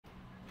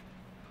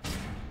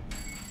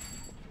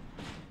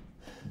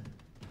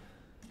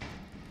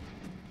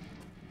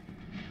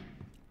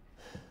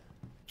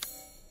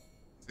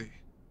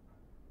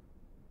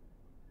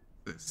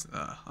this?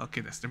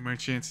 Okay, that's the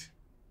merchant.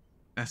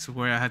 That's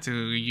where I had to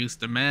use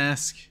the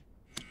mask.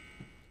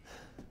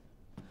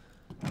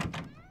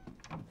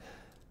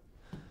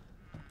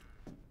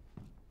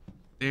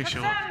 There she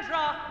was.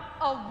 Cassandra,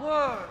 a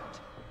word.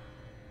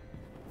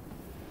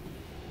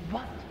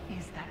 What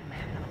is that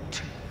man up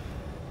to?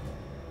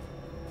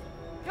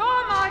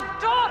 You're my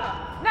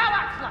daughter! Now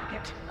act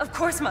like it! Of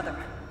course, Mother.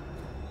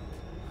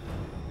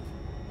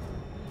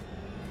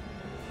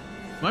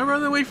 Am I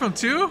running away from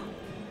two?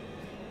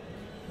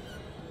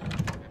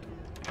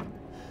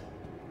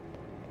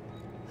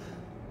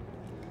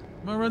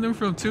 Am I running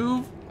from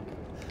two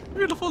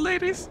beautiful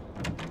ladies?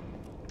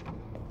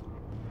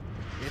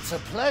 It's a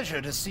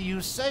pleasure to see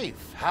you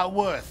safe. How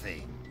were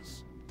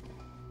things?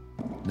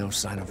 No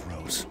sign of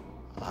Rose.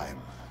 I'm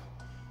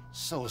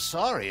so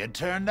sorry it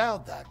turned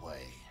out that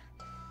way.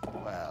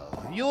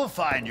 Well, you'll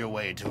find your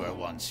way to her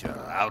once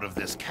you're out of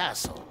this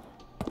castle.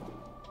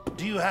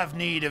 Do you have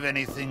need of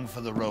anything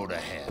for the road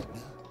ahead?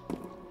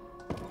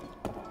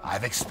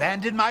 I've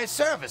expanded my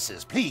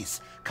services. Please,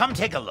 come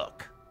take a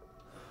look.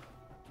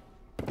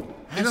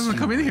 She doesn't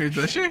come in here,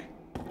 does she?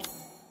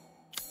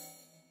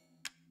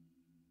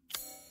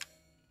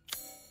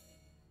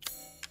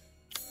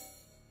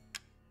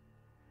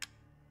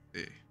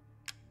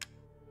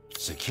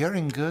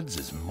 Securing goods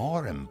is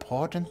more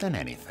important than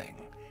anything.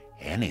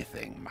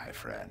 Anything, my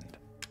friend.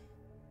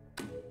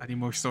 I need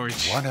more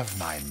storage. One of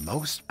my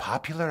most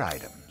popular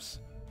items.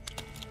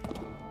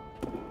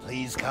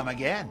 Please come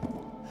again.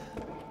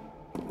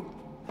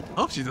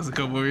 Hope she doesn't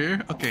come over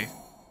here. Okay.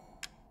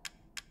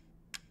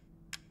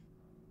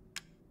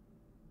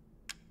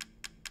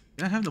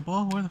 Can I have the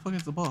ball? Where the fuck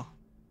is the ball?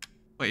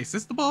 Wait, is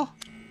this the ball?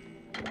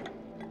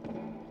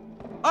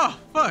 Oh,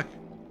 fuck!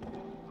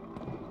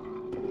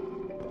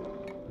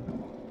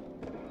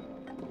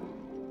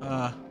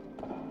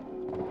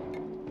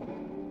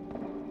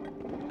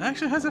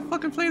 Actually hasn't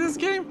fucking played this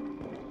game?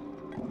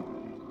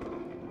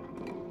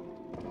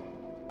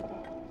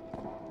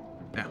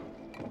 Yeah.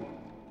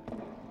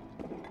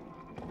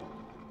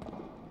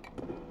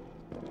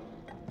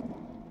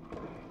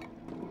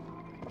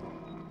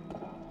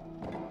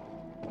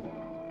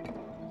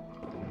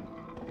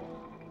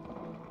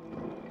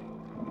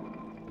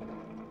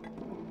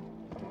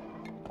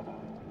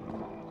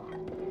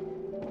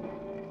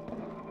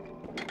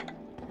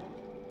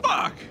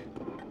 Fuck!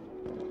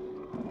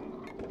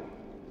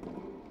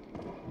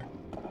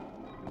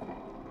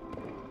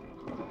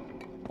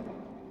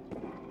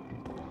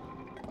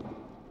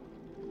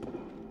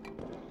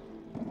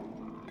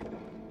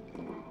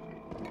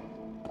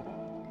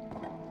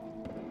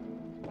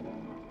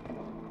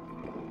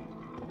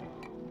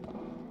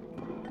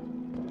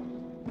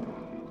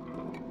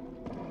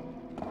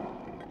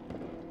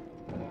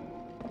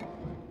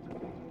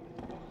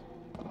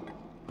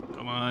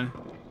 Come on.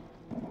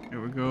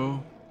 Here we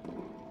go.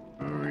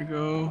 Here we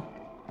go.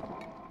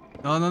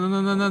 No, no, no,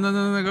 no, no, no, no,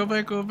 no, no. Go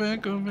back, go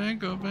back, go back,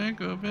 go back,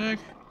 go back.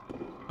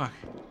 Fuck.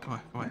 Come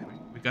on, come on.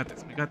 We got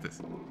this, we got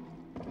this.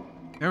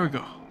 There we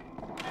go.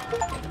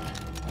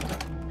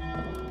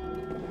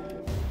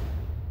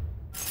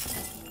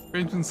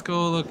 Crimson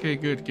Skull. Okay,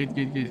 good, good,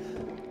 good, good.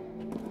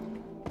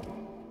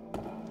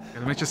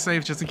 Gotta make you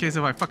safe just in case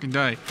if I fucking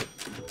die.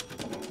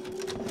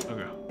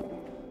 Okay.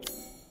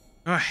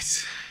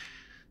 Alright.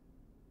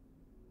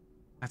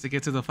 I have to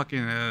get to the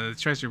fucking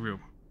treasure room.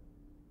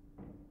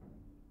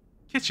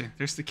 Kitchen.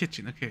 There's the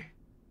kitchen. Okay.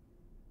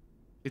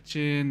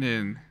 Kitchen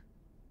and...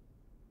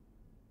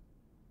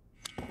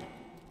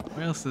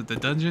 where else? The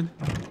dungeon?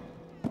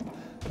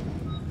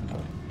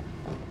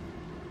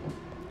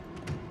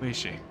 Where is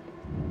she?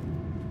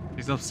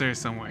 She's upstairs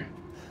somewhere.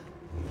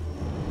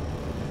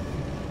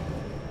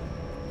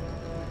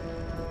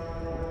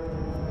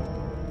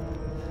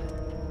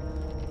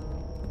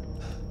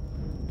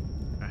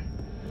 Okay.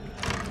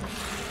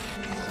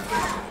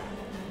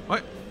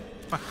 What?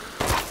 Fuck.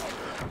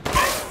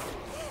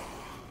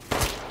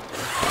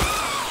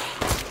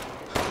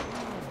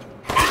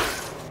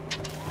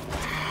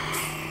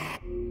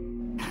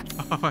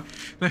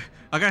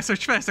 I gotta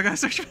search fast. I gotta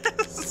search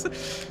fast.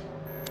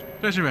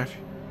 Treasure map.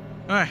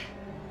 Alright.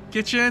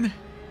 Kitchen.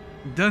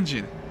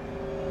 Dungeon.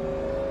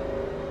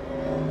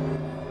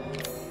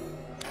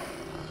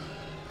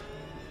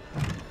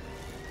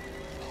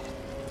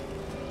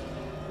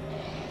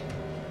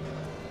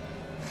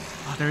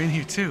 Oh, they're in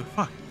here too.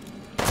 Fuck.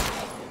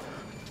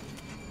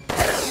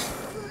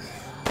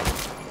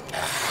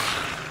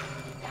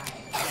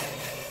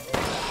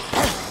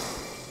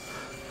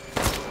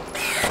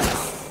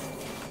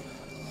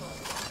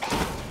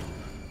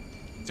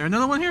 Is there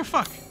another one here?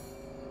 Fuck.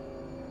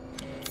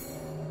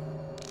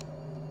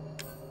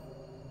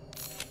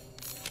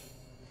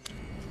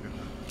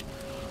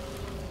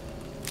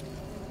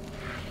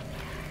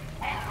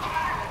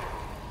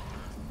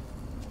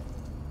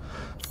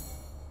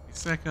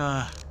 It's like,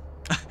 I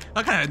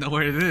kinda know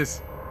where it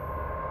is.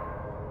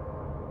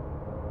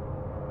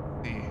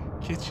 The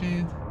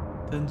kitchen,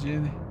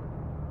 dungeon,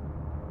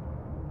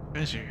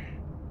 treasure.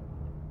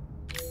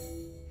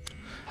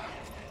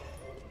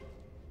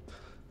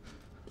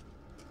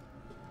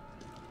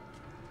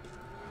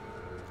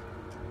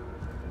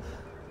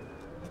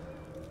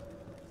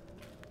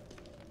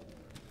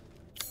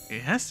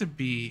 It has to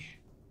be.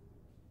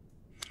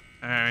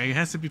 Alright, it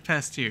has to be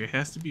past here. It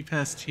has to be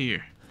past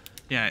here.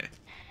 Yeah.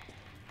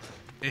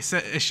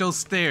 It shows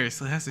stairs,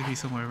 so it has to be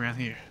somewhere around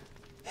here.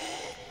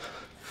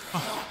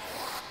 Oh.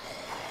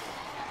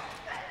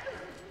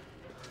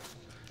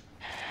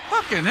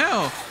 Fucking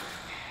hell!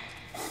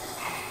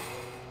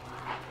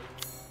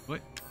 What?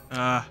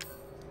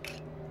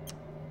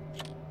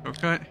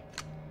 Shortcut?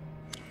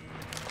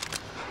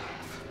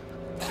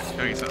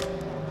 Show yourself.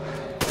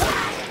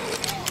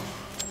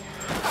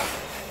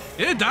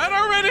 It died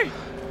already?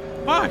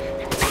 Fuck!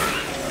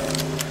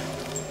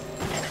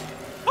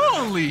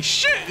 Holy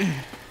shit!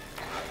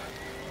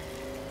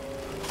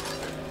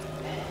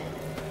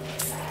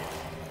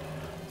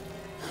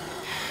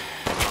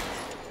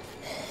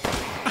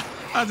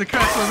 I had to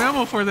crack some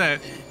ammo for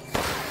that.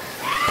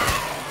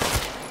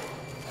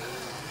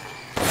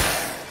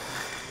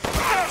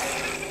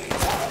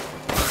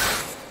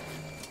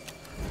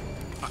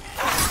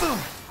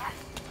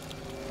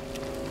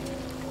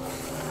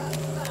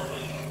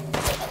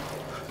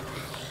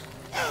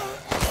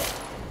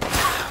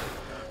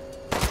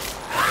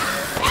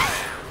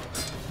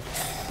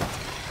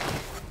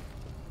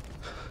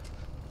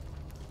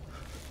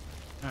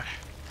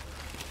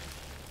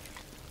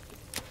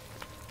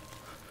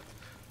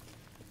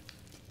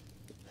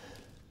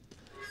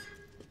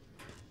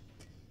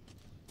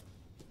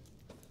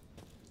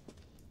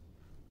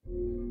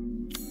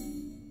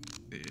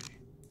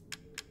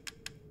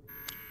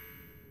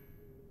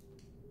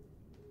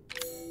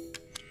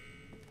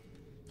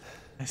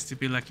 Has to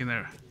be like in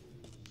there.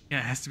 Yeah,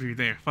 it has to be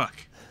there. Fuck.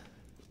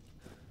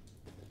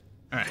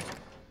 Alright.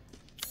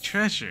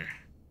 Treasure.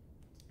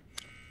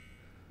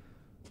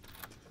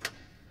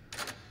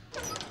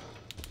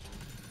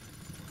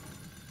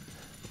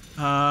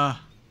 Why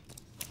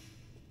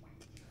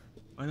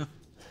the...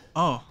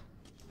 Oh.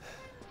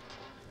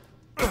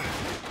 Alright.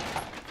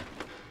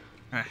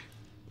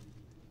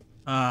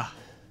 How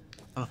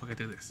the fuck I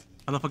do this?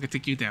 How the fuck I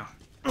take you down?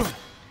 It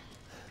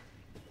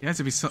has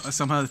to be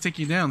somehow to take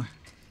you down.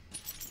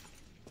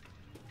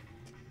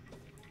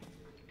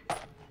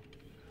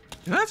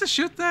 Did I have to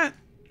shoot that?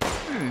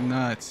 Really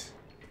not.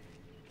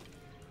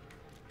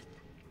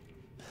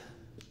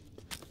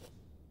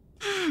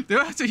 Did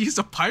I have to use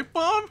a pipe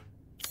bomb?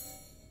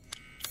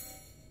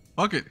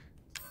 Fuck it.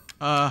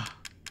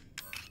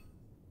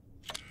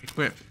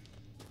 Equip.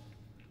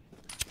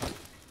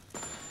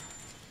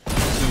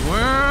 Does it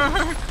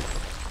work?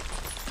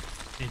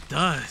 It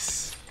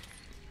does.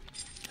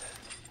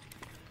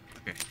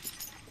 Okay.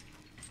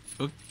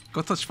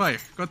 Go touch fire.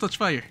 Go touch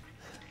fire.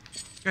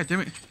 God damn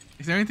it.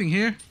 Is there anything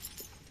here?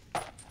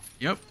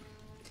 Yep.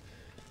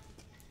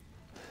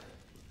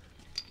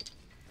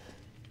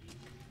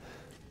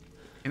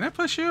 Can I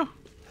push you?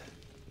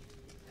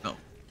 No.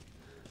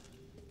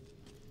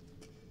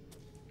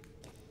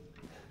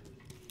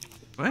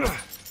 What?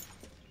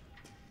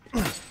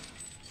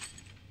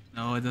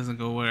 No, it doesn't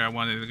go where I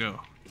wanted it to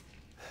go.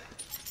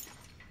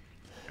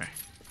 Okay.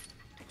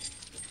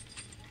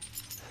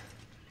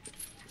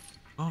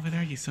 Go over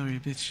there, you son of a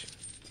bitch.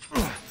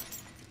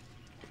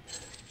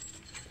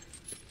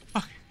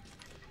 Fuck.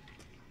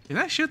 Did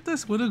I shoot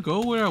this? Would it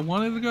go where I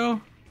wanted to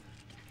go?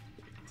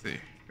 Let's see.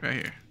 Right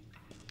here.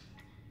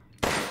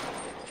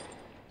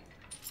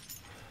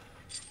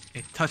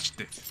 It touched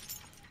it.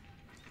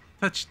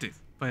 Touched it,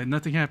 but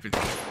nothing happened.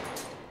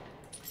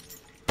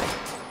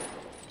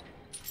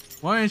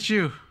 Why aren't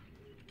you?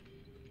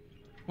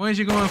 Why aren't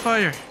you going on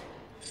fire?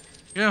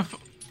 Yeah.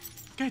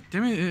 God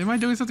damn it! Am I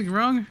doing something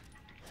wrong?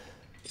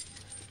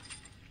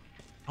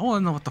 I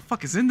want to know what the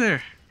fuck is in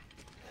there.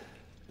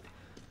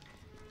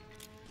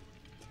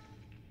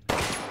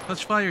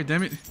 Touch fire,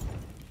 damn it!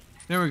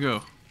 There we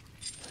go.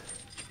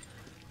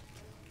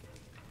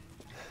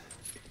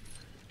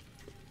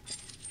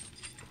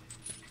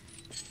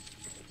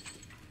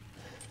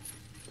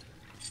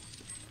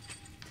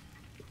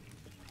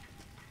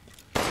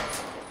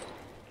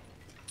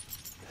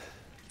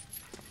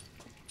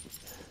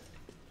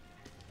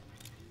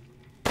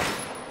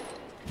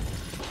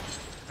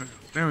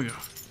 There we go.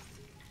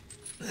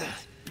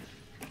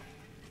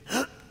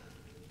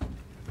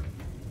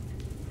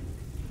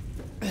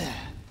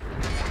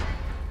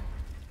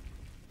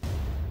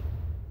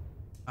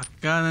 I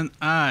got an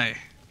eye.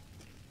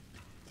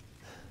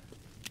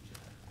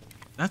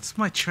 That's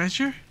my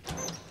treasure?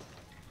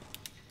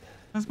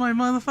 That's my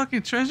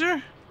motherfucking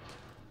treasure?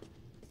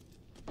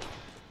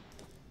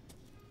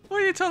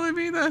 What are you telling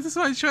me that is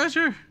my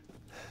treasure?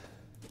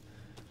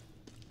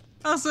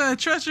 How's that a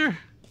treasure?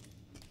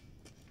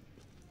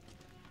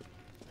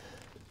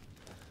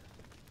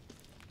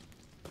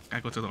 I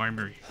go to the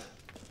armory.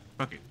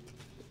 Fuck it.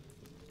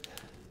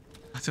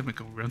 Let's have to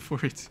go run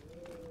for it.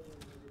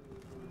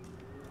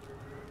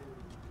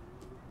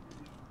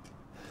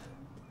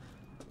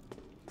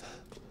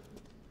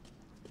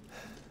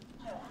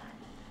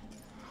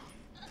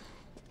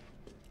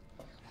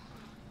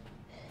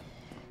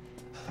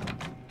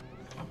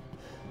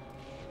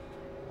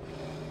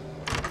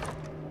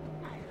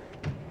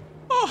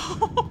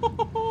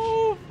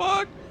 Oh,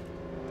 fuck.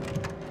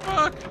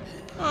 Fuck.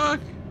 Fuck.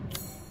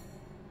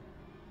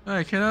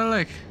 like? Can I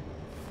like?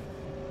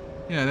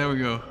 Yeah, there we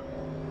go.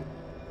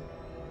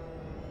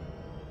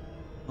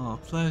 Oh,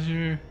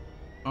 pleasure,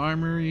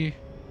 armory.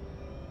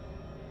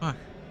 Fuck.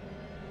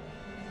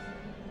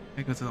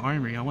 I go to the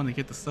armory. I want to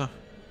get the stuff.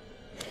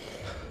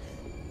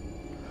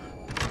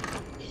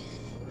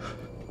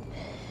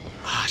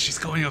 Ah, she's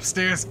going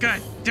upstairs.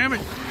 God damn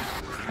it!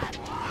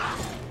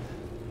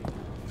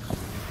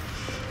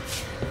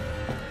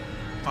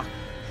 Fuck.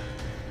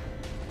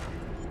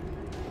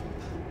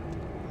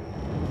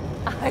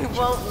 I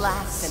won't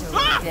last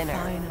until dinner.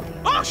 Finally.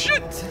 Oh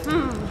shit!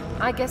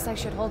 I guess I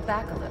should hold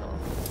back a little.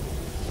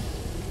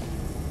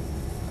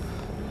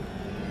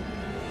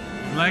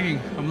 I'm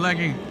lagging. I'm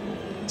lagging.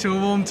 Two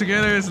of them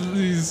together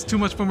is too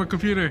much for my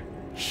computer.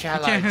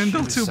 Shall I can't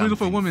handle choose two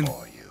beautiful something women.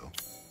 for you?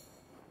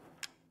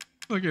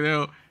 Look at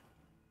that.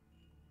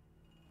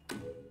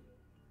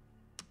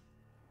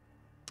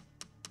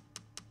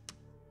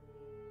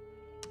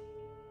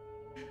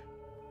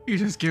 You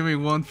just give me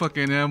one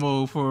fucking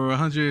ammo for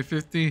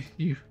 150.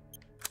 You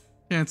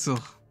cancel.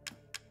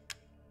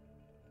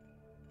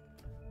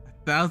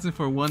 1,000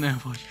 for one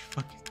ammo. You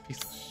fucking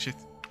piece of shit.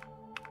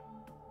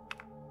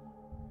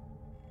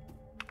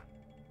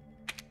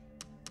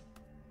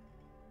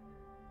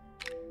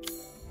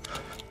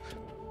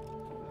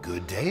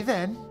 Good day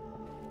then.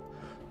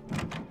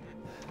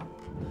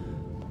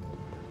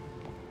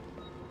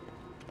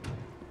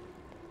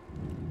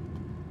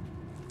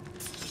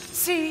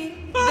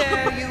 See,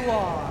 there you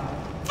are.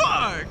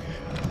 Fuck!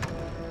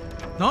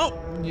 Nope.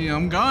 Yeah,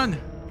 I'm gone.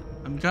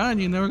 I'm gone.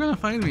 You're never gonna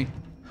find me.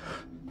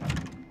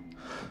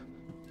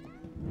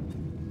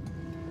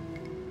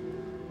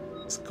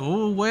 Let's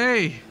go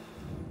away.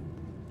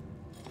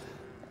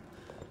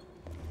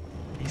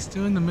 He's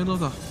still in the middle of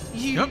the.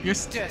 You Yep, you're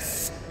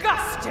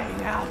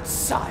disgusting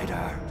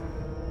outsider.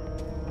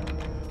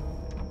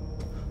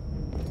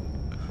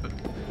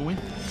 Go in.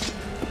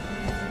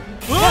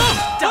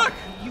 Oh, fuck!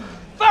 You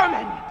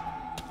vermin!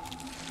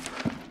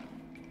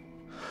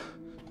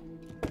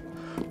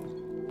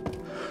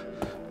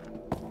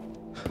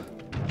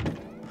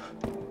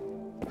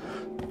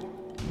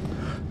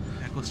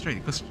 Yeah, go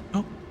straight. Go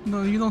oh,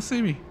 no, you don't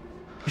see me.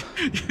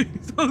 You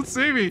don't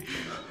see me.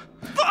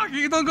 Fuck,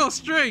 you don't go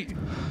straight.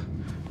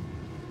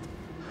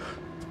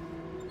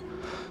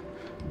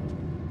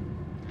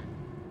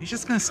 He's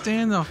just gonna stay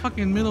in the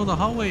fucking middle of the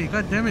hallway.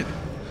 God damn it.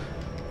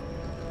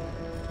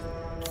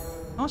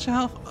 How much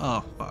health?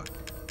 Oh, fuck.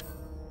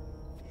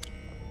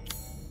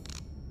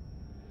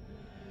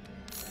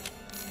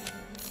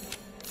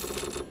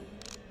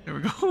 There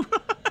we go.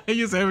 I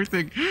use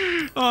everything.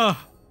 Oh.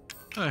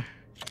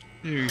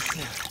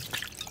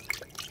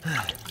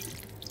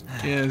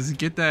 Yes,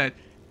 get that.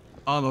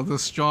 All of the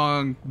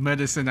strong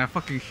medicine that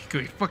fucking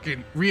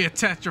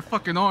reattach your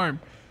fucking arm.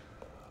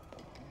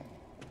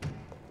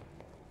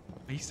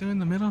 Are you still in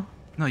the middle?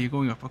 No, you're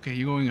going up. Okay,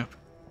 you're going up.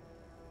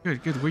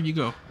 Good, good. Where'd you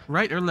go?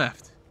 Right or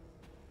left?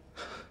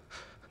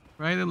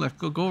 Right or left?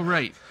 Go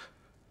right.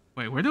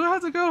 Wait, where do I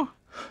have to go?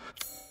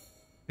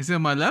 Is it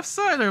my left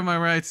side or my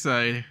right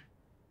side?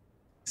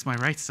 It's my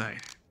right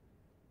side.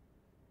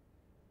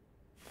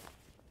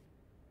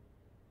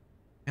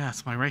 Yeah,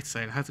 it's my right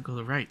side. I have to go to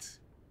the right.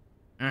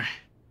 Alright.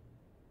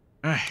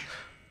 Alright.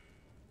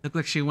 Look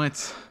like she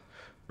went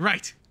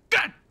right.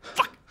 God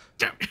fuck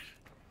damn it.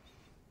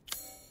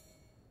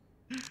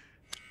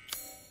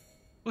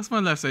 What's my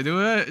left side?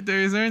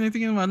 Is there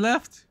anything in my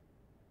left?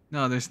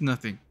 No, there's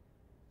nothing.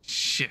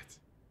 Shit.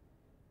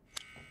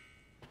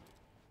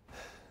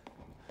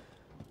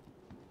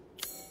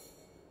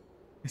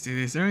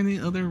 Is there any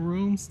other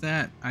rooms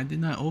that I did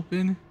not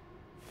open?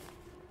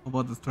 How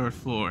about the third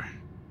floor?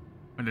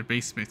 Or the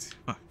basement?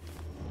 Fuck.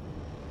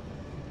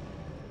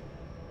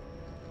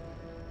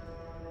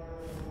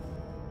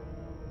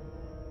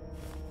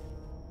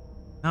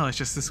 No, it's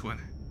just this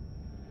one.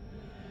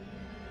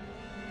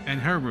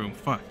 And her room.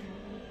 Fuck.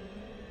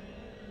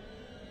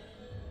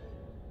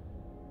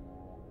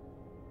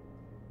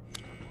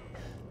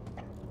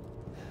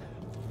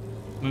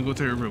 I'm gonna go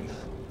to her room.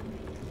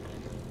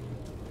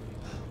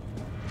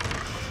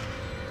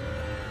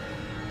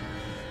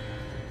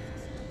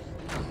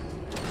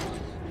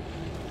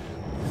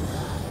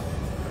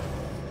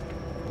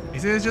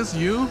 Is it just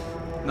you?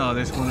 No,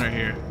 there's one right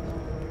here.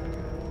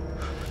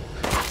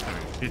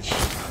 Bitch.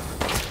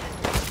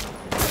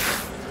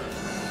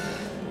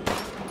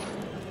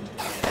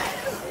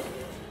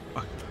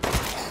 Fuck.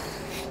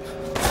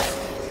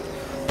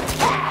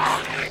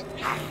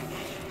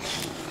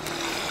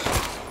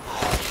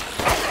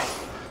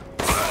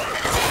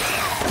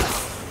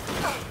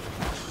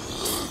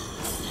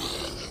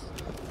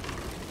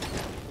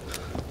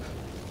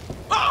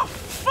 Oh,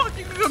 fuck,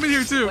 you can come in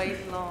here too.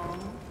 Wait long.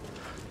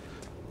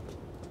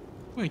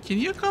 Wait, can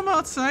you come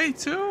outside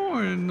too,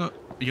 or no?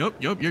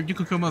 Yup, you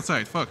can come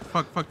outside. Fuck.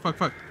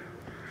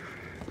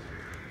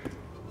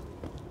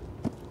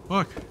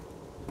 Fuck.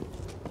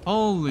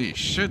 Holy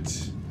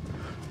shit.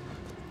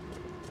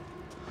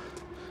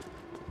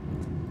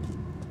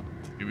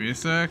 Give me a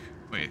sec.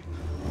 Wait.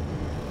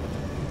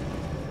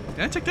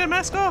 Did I take that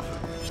mask off?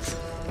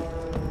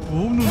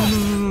 Oh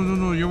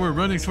no! You were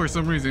running for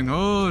some reason.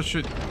 Oh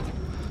shit!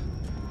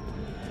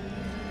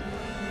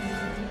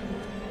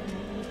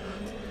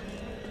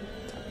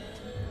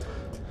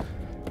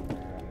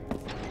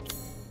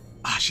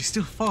 Ah, she's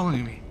still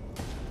following me.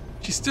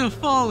 She's still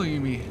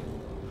following me.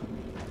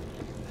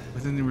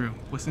 What's in the room?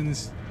 What's in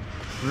this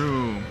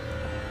room?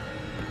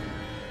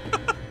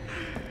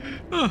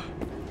 Oh.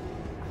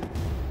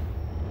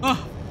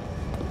 Oh,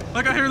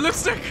 I got her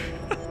lipstick.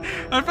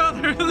 I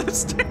found her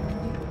lipstick.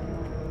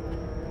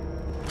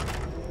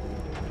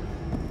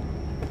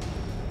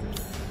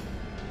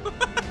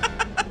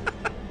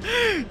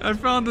 I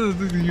found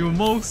the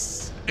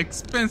most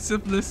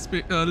expensive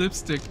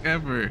lipstick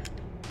ever.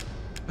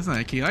 That's not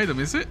a key item,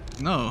 is it?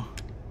 No.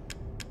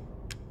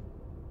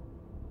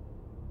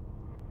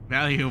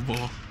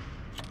 Valuable.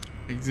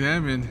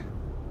 Examine.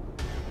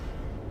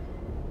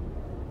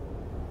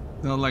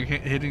 No, like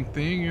hidden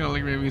thing, or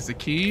like maybe it's a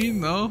key?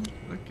 No?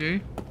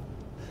 Okay.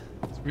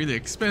 It's really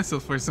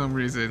expensive for some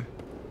reason.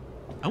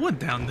 I went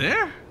down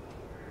there?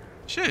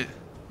 Shit.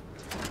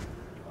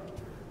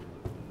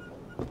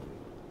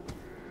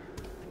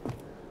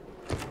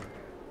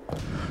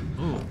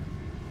 Oh.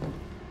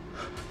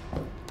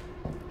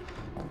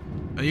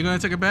 Are you gonna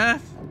take a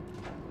bath?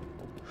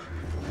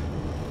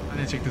 I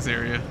didn't check this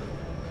area.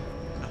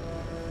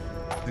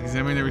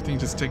 Examine everything,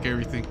 just take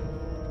everything.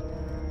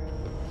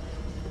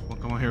 Oh,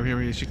 come on,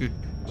 here. She could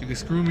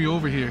screw me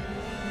over here.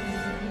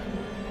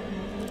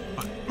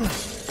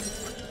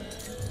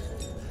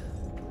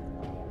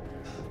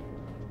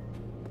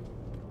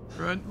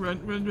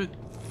 Run.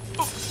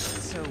 Oh.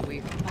 So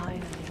we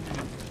finally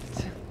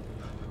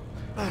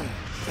met.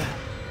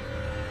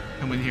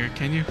 Come in here,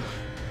 can you?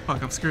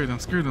 Fuck, I'm screwed.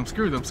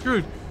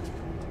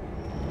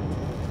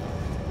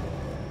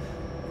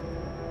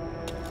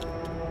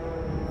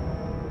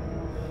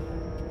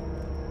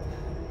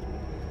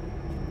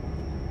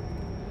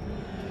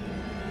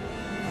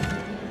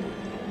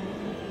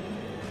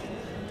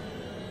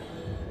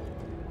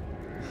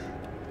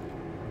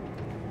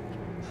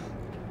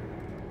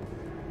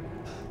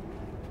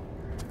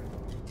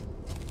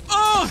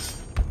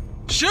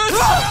 Shit!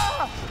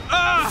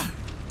 Ah!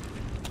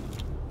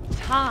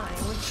 Time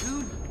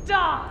to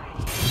die.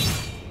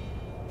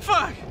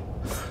 Fuck!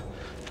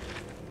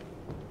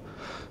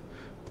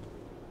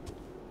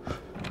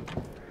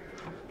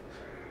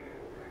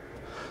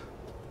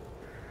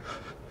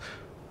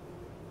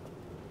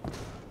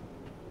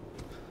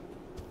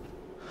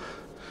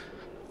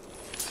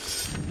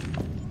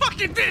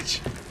 Fucking bitch!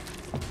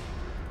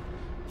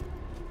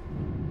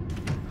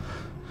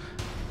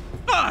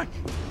 Fuck!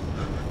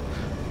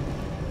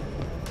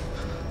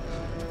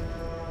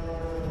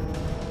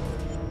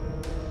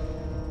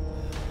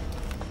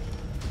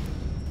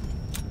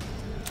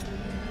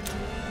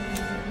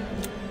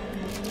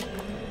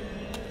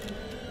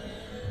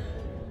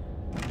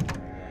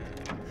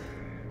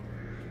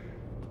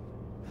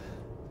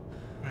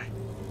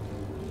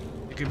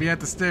 Could be at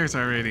the stairs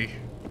already.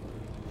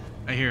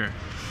 I hear her.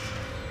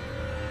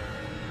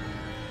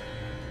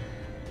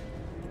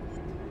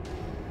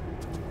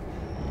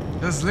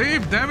 Just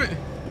leave, damn it!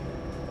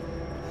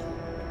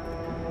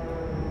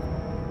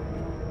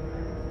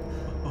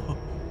 Oh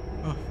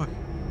fuck.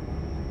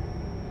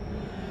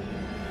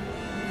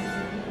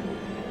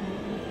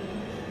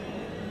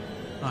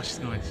 Oh, she's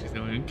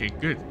going. Okay,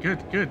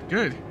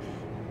 good.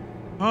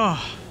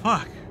 Oh,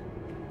 fuck.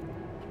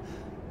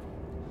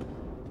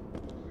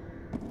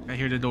 I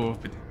hear the door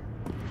open.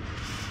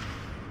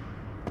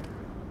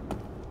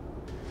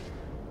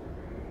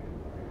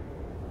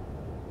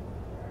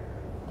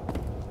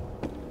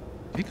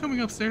 Is he coming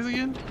upstairs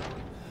again?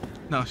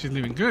 No, she's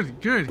leaving.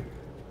 Good.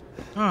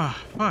 Oh,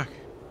 fuck.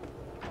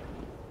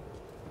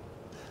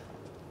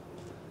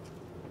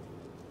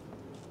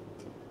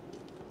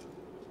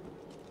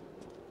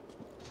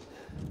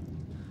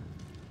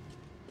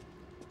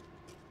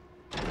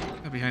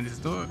 Not behind this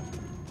door.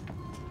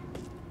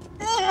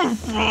 Oh,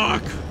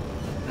 fuck!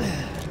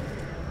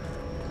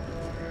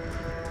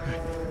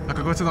 I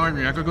could go to the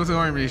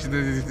armory.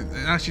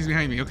 Now she's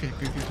behind me. Okay,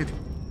 good.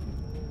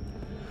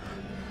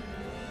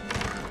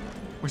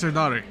 Where's her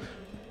daughter?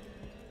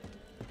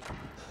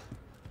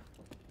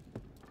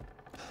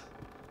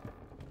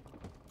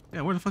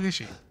 Yeah, where the fuck is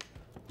she?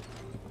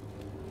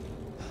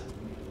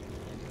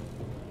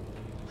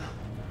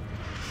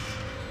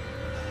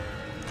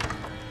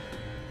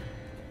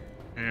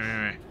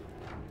 Right.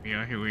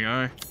 Here we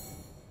are.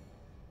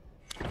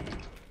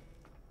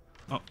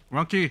 Oh,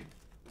 wrong key,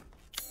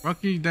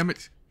 damn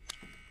it.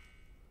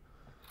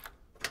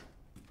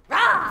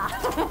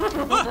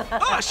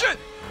 Oh, shit!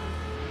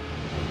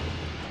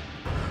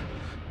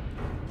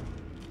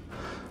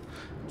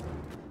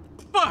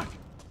 Fuck!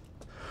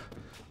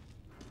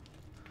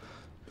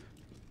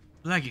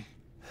 Lagging.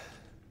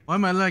 Why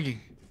am I lagging?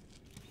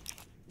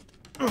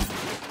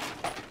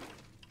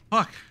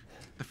 Fuck.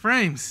 The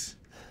frames.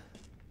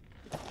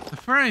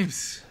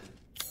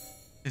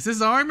 Is this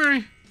the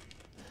armory?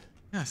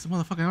 Yeah, it's the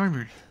motherfucking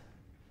armory.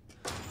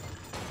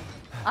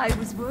 I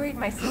was worried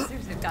my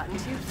sisters had gotten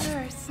to you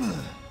first.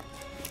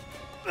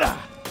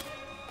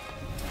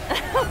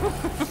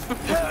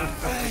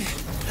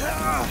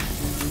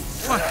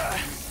 Fuck.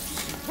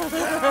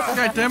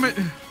 God damn it.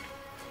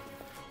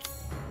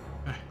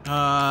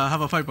 I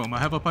have a pipe bomb. I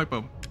have a pipe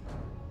bomb.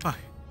 Fuck.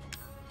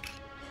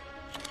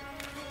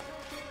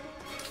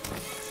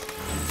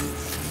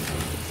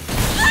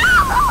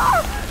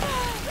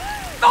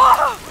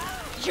 Oh,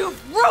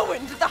 you've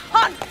ruined the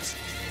hunt!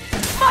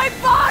 My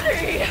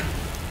body!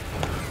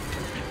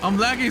 I'm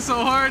lagging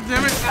so hard,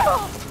 damn it.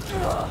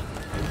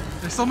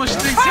 There's so much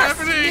things Curse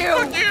happening. you!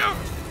 Fuck you.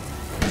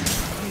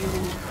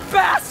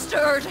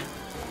 Bastard!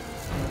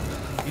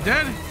 You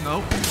dead?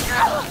 Nope.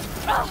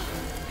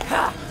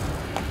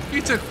 He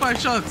took 5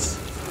 shots.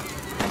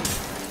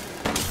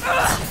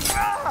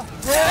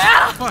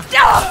 Fuck.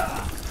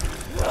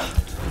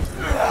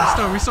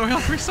 Restore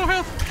health, restore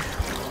health.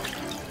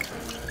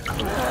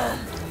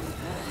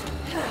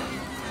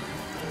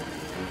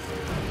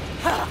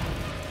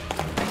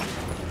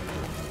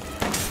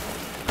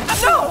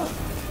 No!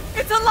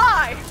 It's a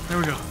lie! There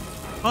we go.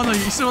 Oh no,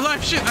 you're still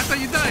alive. Shit, I thought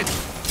you died.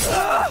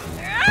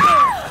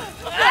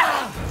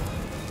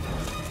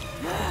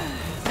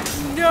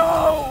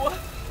 No!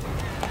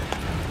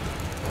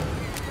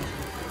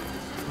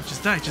 Oh,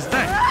 just die, just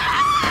die.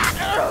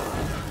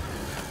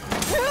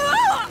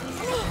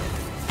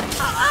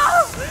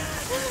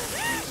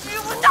 You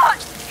will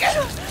not get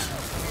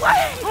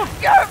away!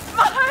 You're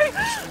my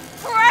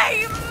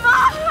prey!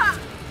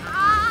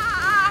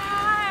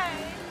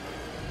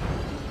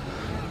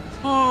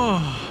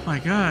 Oh my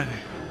god.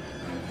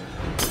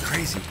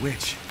 Crazy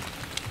witch.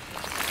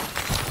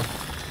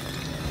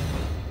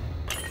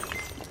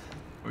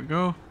 Here we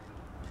go.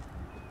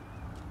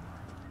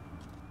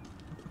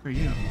 What the fuck are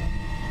you?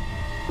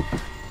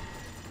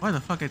 Why the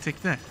fuck I take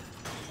that?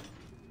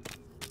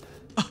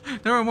 Oh,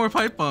 there are more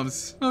pipe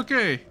bombs.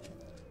 Okay.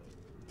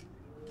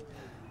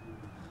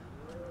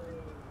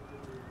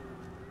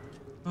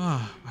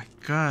 Oh my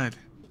god.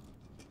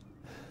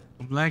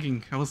 I'm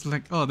lagging. I was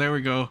like, oh, there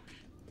we go.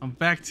 I'm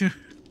back to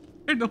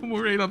no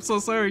more rain. I'm so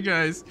sorry,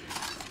 guys.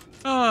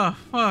 Oh,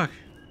 fuck.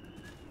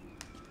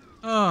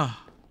 Oh.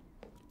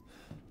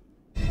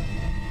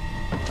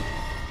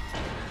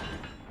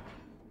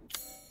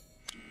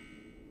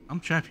 I'm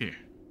trapped here.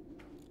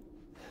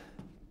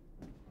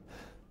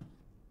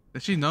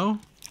 Does she know?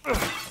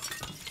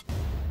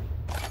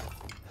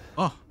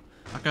 Oh,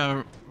 I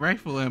got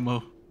rifle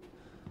ammo.